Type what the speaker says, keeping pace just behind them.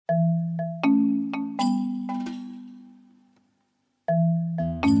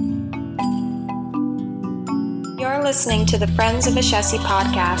You're listening to the Friends of Ashesi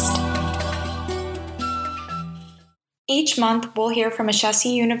podcast. Each month, we'll hear from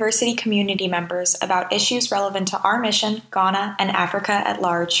Ashesi University community members about issues relevant to our mission, Ghana, and Africa at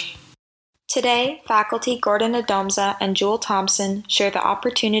large. Today, faculty Gordon Adomdza and Thompson share the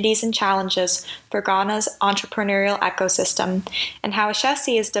opportunities and challenges for Ghana's entrepreneurial ecosystem and how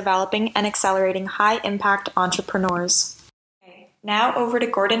Ashesi is developing and accelerating high-impact entrepreneurs. Now over to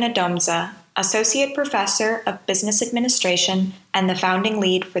Gordon Adomdza, Associate Professor of Business Administration and the founding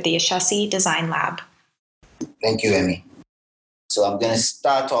lead for the Ashesi Design Lab. Thank you, Emmy. So I'm going to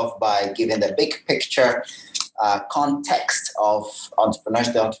start off by giving the big picture context of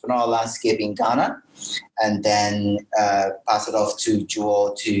entrepreneurship, the entrepreneurial landscape in Ghana, and then pass it off to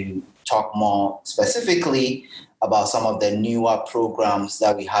Jewel to talk more specifically about some of the newer programs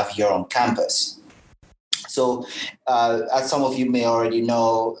that we have here on campus. So as some of you may already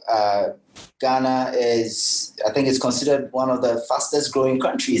know, Ghana is, I think it's considered one of the fastest growing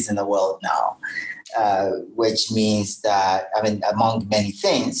countries in the world now, which means that, among many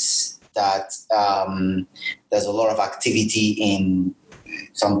things, that there's a lot of activity in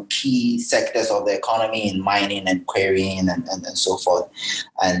some key sectors of the economy, in mining and quarrying and so forth.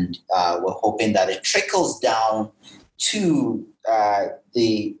 And we're hoping that it trickles down to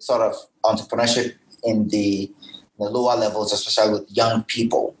the sort of entrepreneurship in the lower levels, especially with young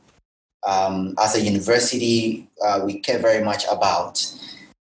people. As a university, we care very much about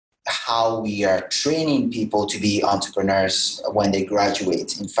how we are training people to be entrepreneurs when they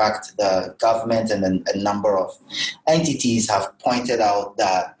graduate. In fact, the government and a number of entities have pointed out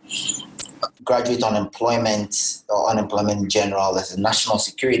that graduate unemployment or unemployment in general is a national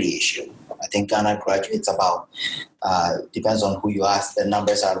security issue. I think Ghana graduates about, depends on who you ask, the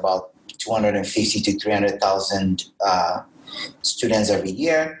numbers are about 250 to 300,000 students every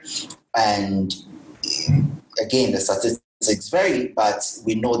year. And again, the statistics vary, but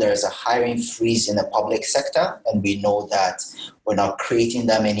we know there is a hiring freeze in the public sector, and we know that we're not creating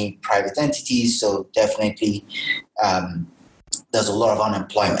that many private entities. So definitely there's a lot of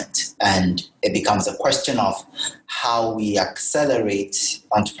unemployment, and it becomes a question of how we accelerate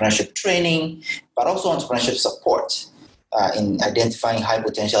entrepreneurship training, but also entrepreneurship support. In identifying high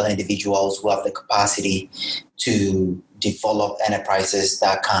potential individuals who have the capacity to develop enterprises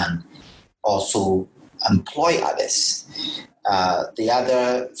that can also employ others.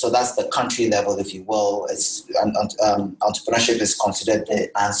 So that's the country level, if you will. Entrepreneurship is considered the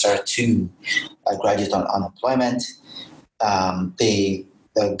answer to graduate unemployment. The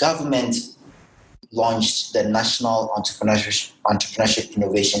government launched the National Entrepreneurship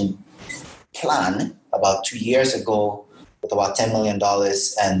Innovation Plan about 2 years ago, with about $10 million.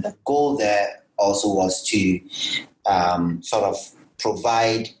 And the goal there also was to sort of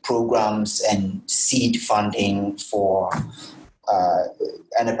provide programs and seed funding for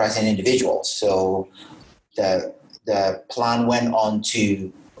enterprise and individuals. So the plan went on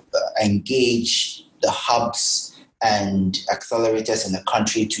to engage the hubs and accelerators in the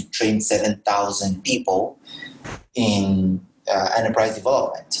country to train 7,000 people in enterprise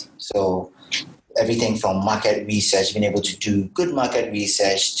development. So everything from market research, being able to do good market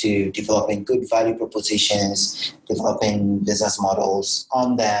research, to developing good value propositions, developing business models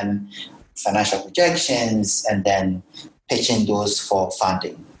on them, financial projections, and then pitching those for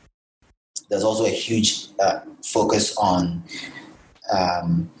funding. There's also a huge focus on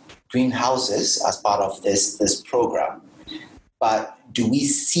greenhouses as part of this program. But do we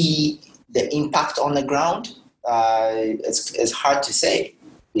see the impact on the ground? It's hard to say,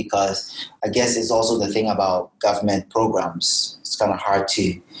 because I guess it's also the thing about government programs. It's kind of hard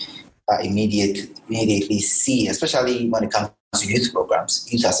to immediately see, especially when it comes to youth programs,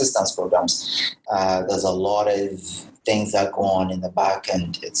 youth assistance programs. There's a lot of things that go on in the back,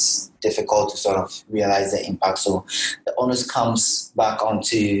 and it's difficult to sort of realize the impact. So the onus comes back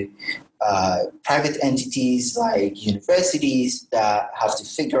onto private entities like universities that have to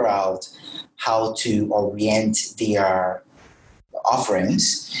figure out how to orient their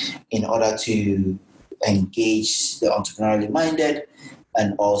offerings in order to engage the entrepreneurially minded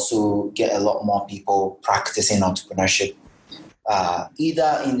and also get a lot more people practicing entrepreneurship,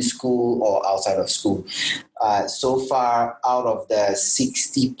 either in school or outside of school. So far, out of the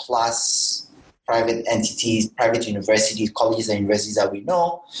 60 plus private entities, private universities, colleges and universities that we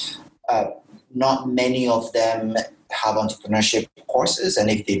know, not many of them have entrepreneurship courses, and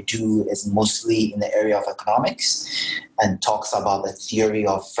if they do, it's mostly in the area of economics and talks about the theory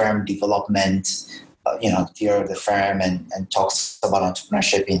of firm development, theory of the firm, and talks about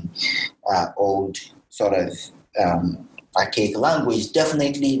entrepreneurship in old sort of archaic language,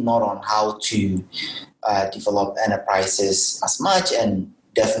 definitely not on how to develop enterprises as much, and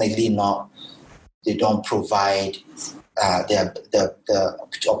definitely not. They don't provide the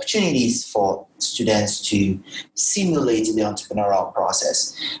opportunities for students to simulate the entrepreneurial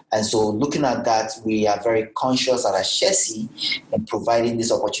process. And so looking at that, we are very conscious at Ashesi in providing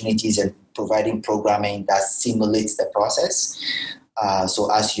these opportunities and providing programming that simulates the process.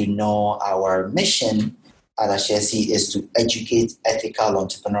 So as you know, our mission at Ashesi is to educate ethical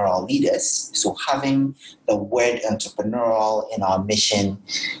entrepreneurial leaders. So having the word entrepreneurial in our mission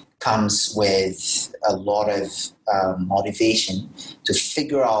comes with a lot of motivation to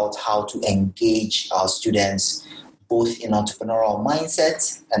figure out how to engage our students both in entrepreneurial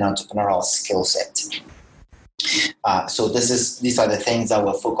mindset and entrepreneurial skill set. So these are the things that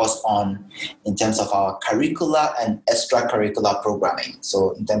we're focused on in terms of our curricular and extracurricular programming.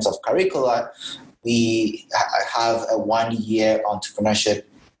 So in terms of curricular, we have a 1-year entrepreneurship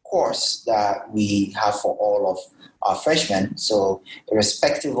course that we have for all of our freshmen. So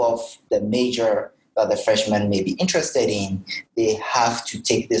irrespective of the major that the freshmen may be interested in, they have to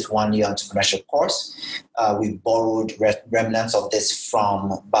take this 1-year entrepreneurship course. We borrowed remnants of this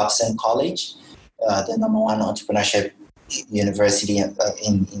from Thompson College, the number one entrepreneurship university in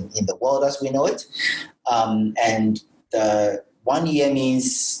the world as we know it. And the 1 year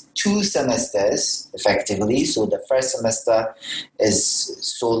means 2 semesters effectively. So the first semester is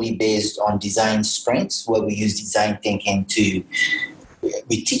solely based on design sprints, where we use design thinking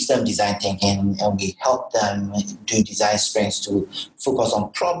we teach them design thinking, and we help them do design sprints to focus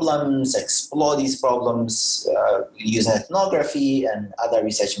on problems, explore these problems using ethnography and other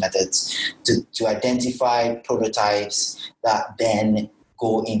research methods to identify prototypes that then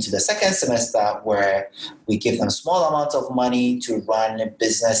go into the second semester, where we give them small amounts of money to run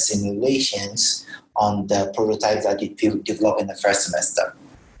business simulations on the prototypes that they develop in the first semester.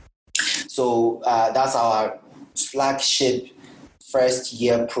 So that's our flagship first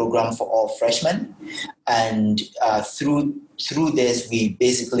year program for all freshmen. And through this, we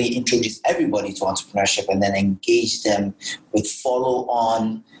basically introduce everybody to entrepreneurship and then engage them with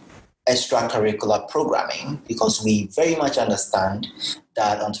follow-on extracurricular programming, because we very much understand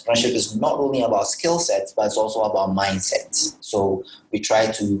that entrepreneurship is not only about skill sets, but it's also about mindsets. So we try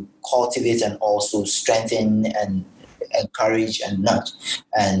to cultivate and also strengthen and encourage and nurture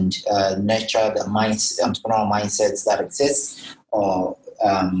the entrepreneurial mindsets that exist,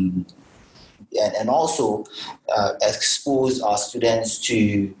 and also expose our students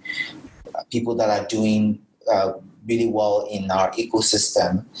to people that are doing really well in our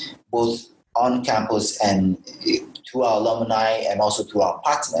ecosystem, both on campus and through our alumni and also through our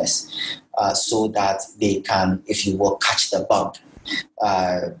partners, so that they can, if you will, catch the bug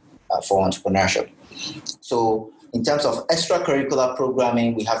for entrepreneurship. So in terms of extracurricular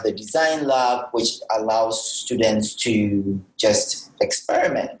programming, we have the design lab, which allows students to just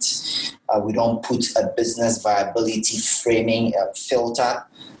experiment. We don't put a business viability framing filter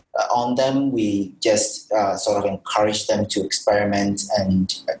on them. We just sort of encourage them to experiment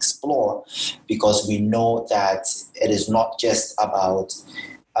and explore, because we know that it is not just about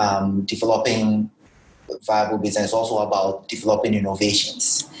developing viable business, it's also about developing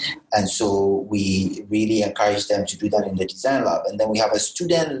innovations. And so we really encourage them to do that in the design lab. And then we have a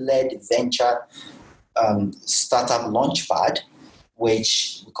student-led venture startup launchpad,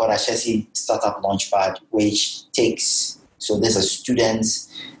 which we call Ashesi Startup Launchpad, which takes, so these are students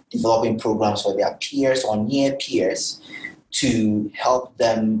developing programs for their peers or near peers to help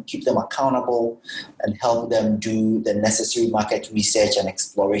them, keep them accountable, and help them do the necessary market research and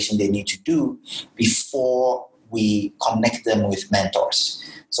exploration they need to do before we connect them with mentors.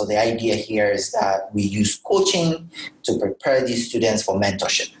 So the idea here is that we use coaching to prepare these students for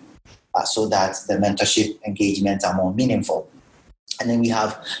mentorship, so that the mentorship engagements are more meaningful. And then we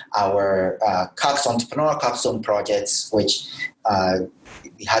have our entrepreneurial capstone projects, which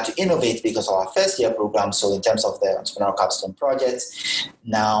we had to innovate because of our first year program. So in terms of the entrepreneurial capstone projects,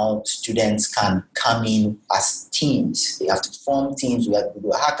 now students can come in as teams. They have to form teams. We have to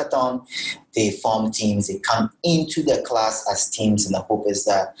do a hackathon. They form teams. They come into the class as teams, and the hope is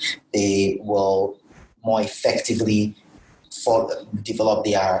that they will more effectively develop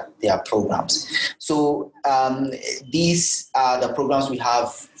their programs. So these are the programs we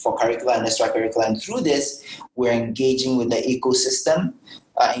have for curricular and extracurricular, and through this, we're engaging with the ecosystem.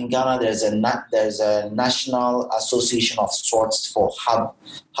 In Ghana, there's a national association of sorts for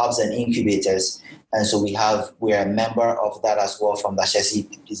hubs and incubators, and so we're a member of that as well from the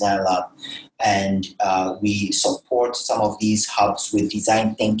Ashesi Design Lab, and we support some of these hubs with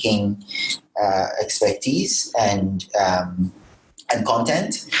design thinking expertise and and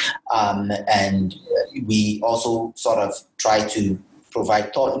content. And we also sort of try to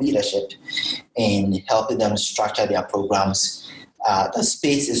provide thought leadership in helping them structure their programs. The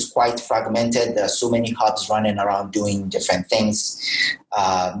space is quite fragmented. There are so many hubs running around doing different things.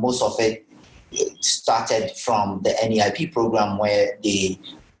 Most of it started from the NEIP program, where they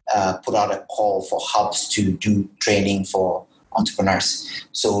put out a call for hubs to do training for entrepreneurs.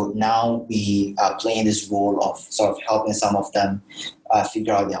 So now we are playing this role of sort of helping some of them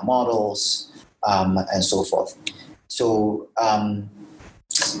figure out their models and so forth. So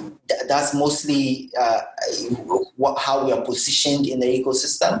that's mostly how we are positioned in the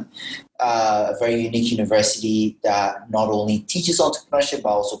ecosystem. A very unique university that not only teaches entrepreneurship, but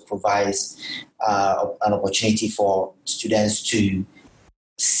also provides an opportunity for students to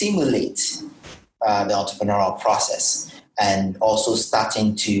simulate the entrepreneurial process, and also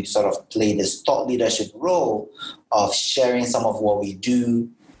starting to sort of play this thought leadership role of sharing some of what we do.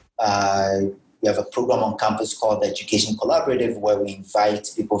 We have a program on campus called the Education Collaborative, where we invite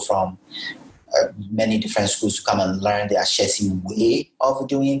people from many different schools to come and learn the Ashesi way of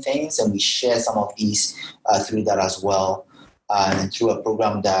doing things, and we share some of these through that as well. And through a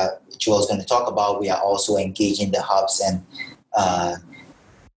program that Joel's going to talk about, we are also engaging the hubs and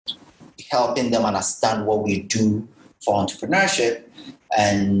helping them understand what we do for entrepreneurship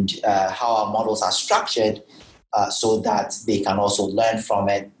and how our models are structured, so that they can also learn from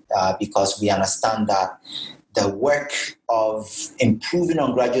it, because we understand that the work of improving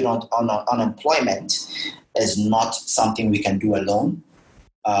on graduate unemployment is not something we can do alone.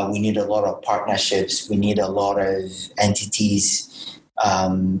 We need a lot of partnerships. We need a lot of entities,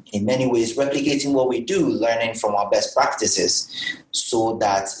 in many ways replicating what we do, learning from our best practices, so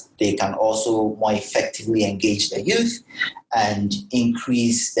that they can also more effectively engage the youth and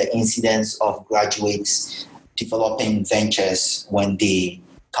increase the incidence of graduates developing ventures when they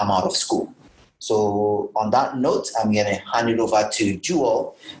come out of school. So on that note, I'm going to hand it over to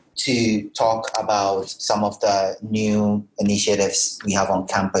Jewel to talk about some of the new initiatives we have on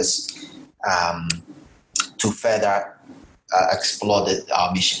campus to further explore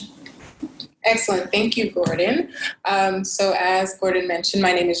our mission. Excellent. Thank you, Gordon. So as Gordon mentioned,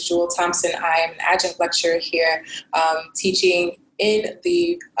 my name is Jewel Thompson. I am an adjunct lecturer here teaching in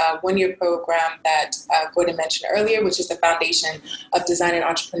the one-year program that Gordon mentioned earlier, which is the Foundation of Design and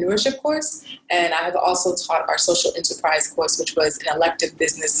Entrepreneurship course. And I have also taught our social enterprise course, which was an elective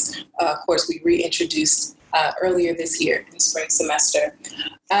business course we reintroduced earlier this year in spring semester.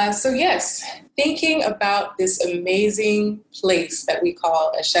 So yes, thinking about this amazing place that we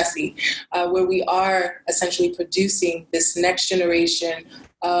call Ashesi, where we are essentially producing this next generation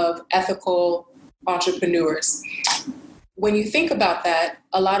of ethical entrepreneurs. When you think about that,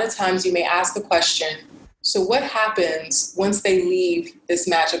 a lot of times you may ask the question, so what happens once they leave this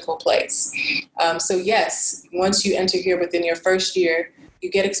magical place? So yes, once you enter here within your first year, you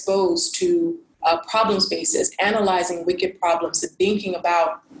get exposed to problem spaces, analyzing wicked problems and thinking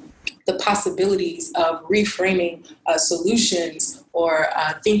about the possibilities of reframing solutions or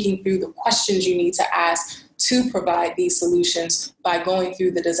thinking through the questions you need to ask to provide these solutions by going through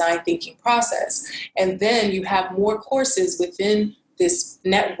the design thinking process. And then you have more courses within this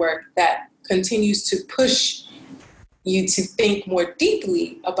network that continues to push you to think more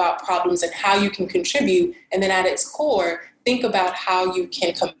deeply about problems and how you can contribute. And then at its core, think about how you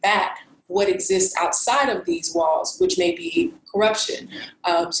can combat what exists outside of these walls, which may be corruption.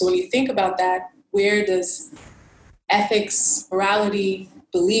 So when you think about that, where does ethics, morality,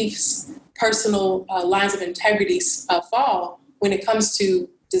 beliefs, personal lines of integrity fall when it comes to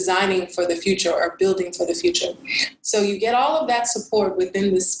designing for the future or building for the future? So you get all of that support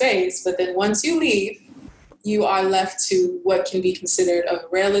within this space, but then once you leave, you are left to what can be considered a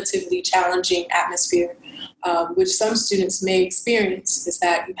relatively challenging atmosphere, which some students may experience, is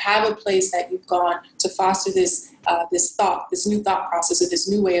that you have a place that you've gone to foster this new thought process, or this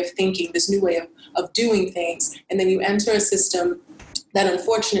new way of thinking, this new way of doing things, and then you enter a system that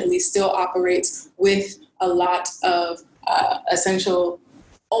unfortunately still operates with a lot of essential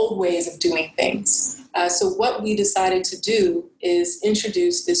old ways of doing things. So what we decided to do is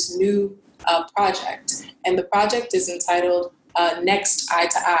introduce this new project. And the project is entitled Next Eye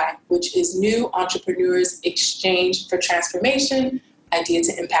to Eye, which is New Entrepreneurs Exchange for Transformation, Idea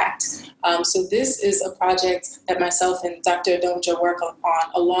to Impact. So this is a project that myself and Dr. Adomdza work on,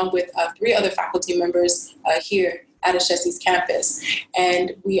 along with 3 other faculty members here at Ashesi's campus.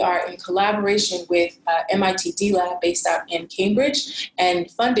 And we are in collaboration with MIT D Lab based out in Cambridge and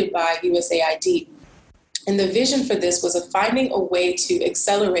funded by USAID. And the vision for this was finding a way to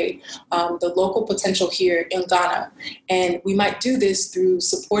accelerate the local potential here in Ghana. And we might do this through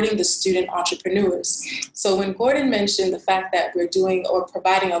supporting the student entrepreneurs. So when Gordon mentioned the fact that we're doing or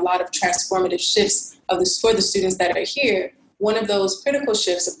providing a lot of transformative shifts for the students that are here, one of those critical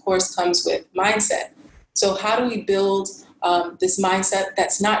shifts, of course, comes with mindset. So how do we build this mindset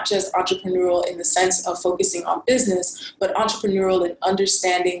that's not just entrepreneurial in the sense of focusing on business, but entrepreneurial in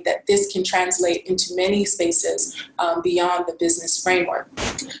understanding that this can translate into many spaces beyond the business framework.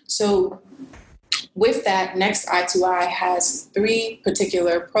 So with that, Next I2I has 3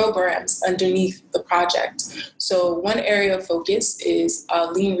 particular programs underneath the project. So one area of focus is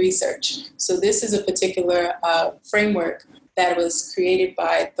lean research. So this is a particular framework that was created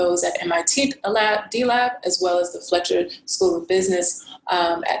by those at MIT D-Lab, as well as the Fletcher School of Business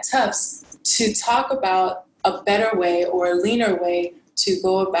at Tufts, to talk about a better way or a leaner way to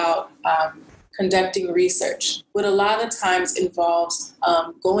go about conducting research. What a lot of times involves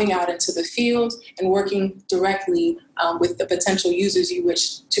going out into the field and working directly with the potential users you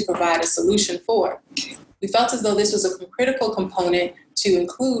wish to provide a solution for. We felt as though this was a critical component to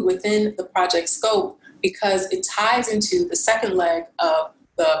include within the project scope, because it ties into the second leg of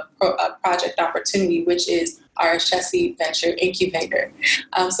the project opportunity, which is our Ashesi Venture Incubator.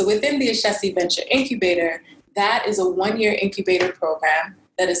 So within the Ashesi Venture Incubator, that is a 1-year incubator program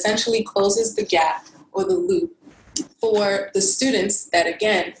that essentially closes the gap or the loop for the students that,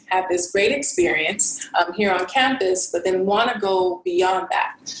 again, have this great experience here on campus, but then want to go beyond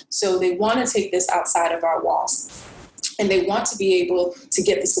that. So they want to take this outside of our walls. And they want to be able to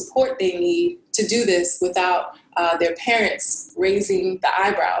get the support they need to do this without their parents raising the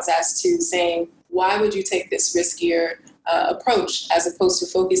eyebrows as to saying, why would you take this riskier approach as opposed to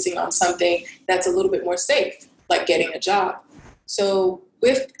focusing on something that's a little bit more safe, like getting a job? So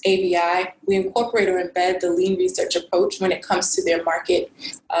with ABI, we incorporate or embed the lean research approach when it comes to their market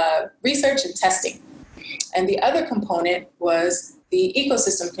research and testing. And the other component was the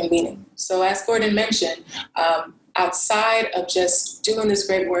ecosystem convening. So as Gordon mentioned, outside of just doing this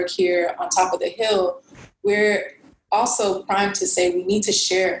great work here on top of the hill, we're also primed to say we need to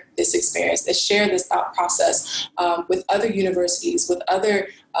share this experience, to share this thought process with other universities, with other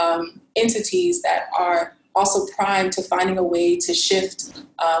entities that are also primed to finding a way to shift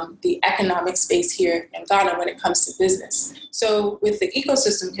the economic space here in Ghana when it comes to business. So with the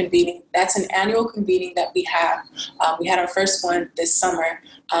ecosystem convening, that's an annual convening that we have. We had our first one this summer,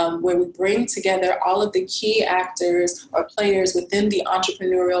 where we bring together all of the key actors or players within the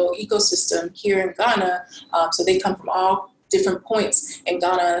entrepreneurial ecosystem here in Ghana. So they come from all different points in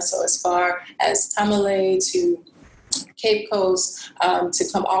Ghana. So as far as Tamale to Cape Coast, to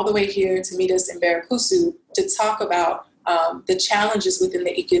come all the way here to meet us in Barakusu to talk about the challenges within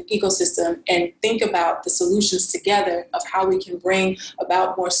the ecosystem and think about the solutions together of how we can bring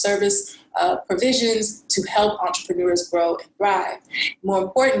about more service provisions to help entrepreneurs grow and thrive. More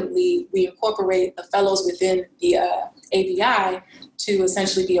importantly, we incorporate the fellows within the ABI to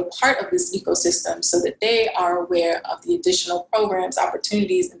essentially be a part of this ecosystem so that they are aware of the additional programs,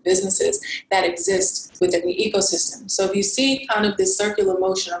 opportunities, and businesses that exist within the ecosystem. So if you see kind of this circular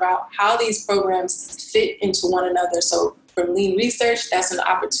motion about how these programs fit into one another, so from lean research, that's an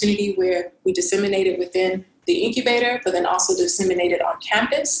opportunity where we disseminate it within the incubator, but then also disseminate it on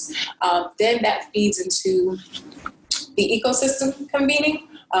campus. Then that feeds into the ecosystem convening,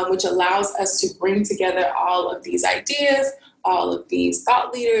 which allows us to bring together all of these ideas, all of these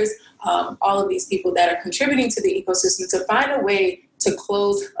thought leaders, all of these people that are contributing to the ecosystem to find a way to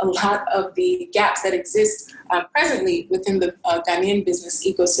close a lot of the gaps that exist presently within the Ghanaian business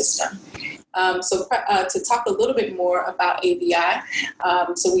ecosystem. So to talk a little bit more about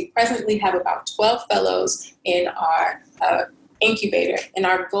ABI, so we presently have about 12 fellows in our incubator, and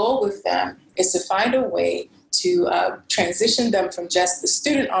our goal with them is to find a way to transition them from just the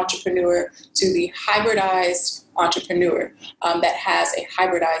student entrepreneur to the hybridized entrepreneur that has a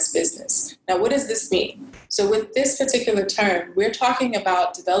hybridized business. Now, what does this mean? So with this particular term, we're talking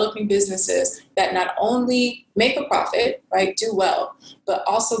about developing businesses that not only make a profit, right, do well, but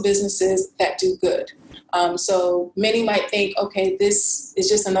also businesses that do good. So many might think, okay, this is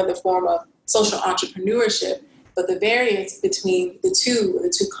just another form of social entrepreneurship. But the variance between the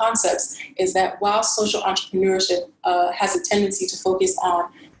two concepts is that while social entrepreneurship has a tendency to focus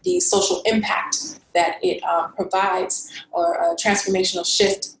on the social impact that it provides or a transformational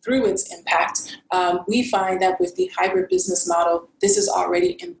shift through its impact, we find that with the hybrid business model, this is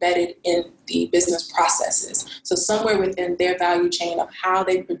already embedded in the business processes. So somewhere within their value chain of how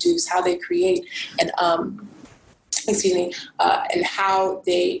they produce, how they create, and and how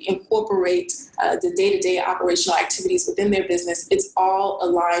they incorporate the day-to-day operational activities within their business, it's all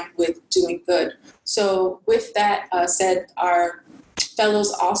aligned with doing good. So with that said, our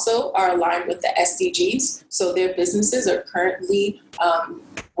fellows also are aligned with the SDGs. So their businesses are currently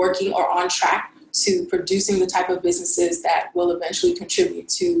working or on track to producing the type of businesses that will eventually contribute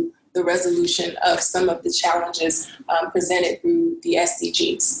to the resolution of some of the challenges presented through the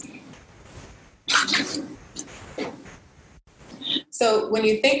SDGs. So when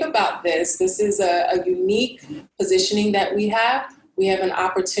you think about this is a unique positioning that we have. We have an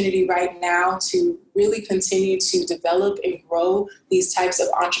opportunity right now to really continue to develop and grow these types of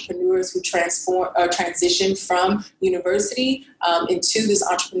entrepreneurs who transition from university into this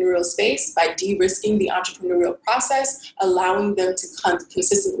entrepreneurial space by de-risking the entrepreneurial process, allowing them to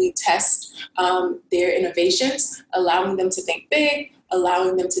consistently test their innovations, allowing them to think big,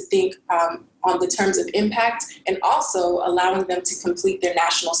 allowing them to think on the terms of impact, and also allowing them to complete their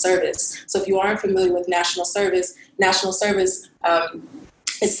national service. So if you aren't familiar with national service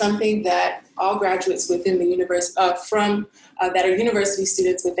is something that all graduates within the university that are university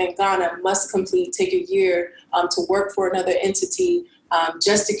students within Ghana must complete, take a year to work for another entity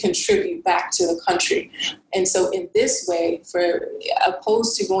just to contribute back to the country. And so in this way,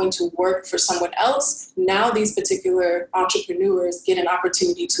 opposed to going to work for someone else, now these particular entrepreneurs get an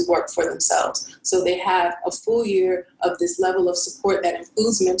opportunity to work for themselves. So they have a full year of this level of support that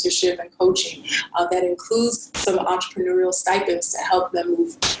includes mentorship and coaching, that includes some entrepreneurial stipends to help them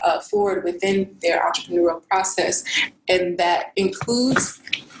move forward within their entrepreneurial process. And that includes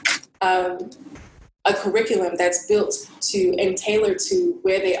a curriculum that's built to and tailored to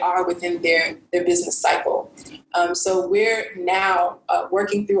where they are within their business cycle. So we're now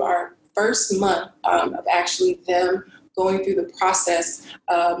working through our first month of actually them going through the process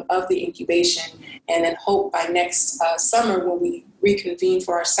of the incubation, and then hope by next summer when we reconvene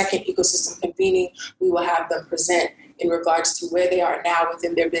for our second ecosystem convening, we will have them present in regards to where they are now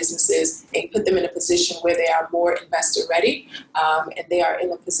within their businesses and put them in a position where they are more investor ready. And they are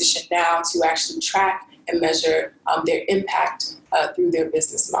in a position now to actually track and measure their impact through their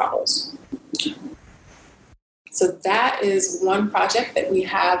business models. So that is one project that we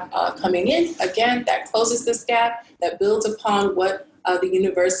have coming in. Again, that closes this gap, that builds upon what the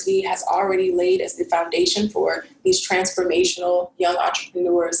university has already laid as the foundation for these transformational young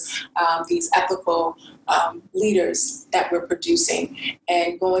entrepreneurs, these ethical leaders that we're producing.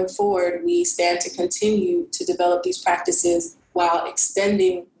 And going forward, we stand to continue to develop these practices while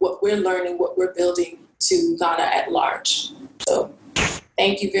extending what we're learning, what we're building to Ghana at large. So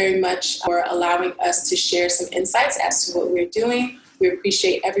thank you very much for allowing us to share some insights as to what we're doing. We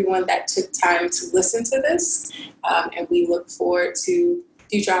appreciate everyone that took time to listen to this, and we look forward to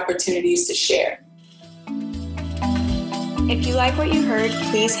future opportunities to share. If you like what you heard,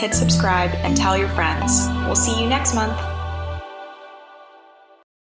 please hit subscribe and tell your friends. We'll see you next month.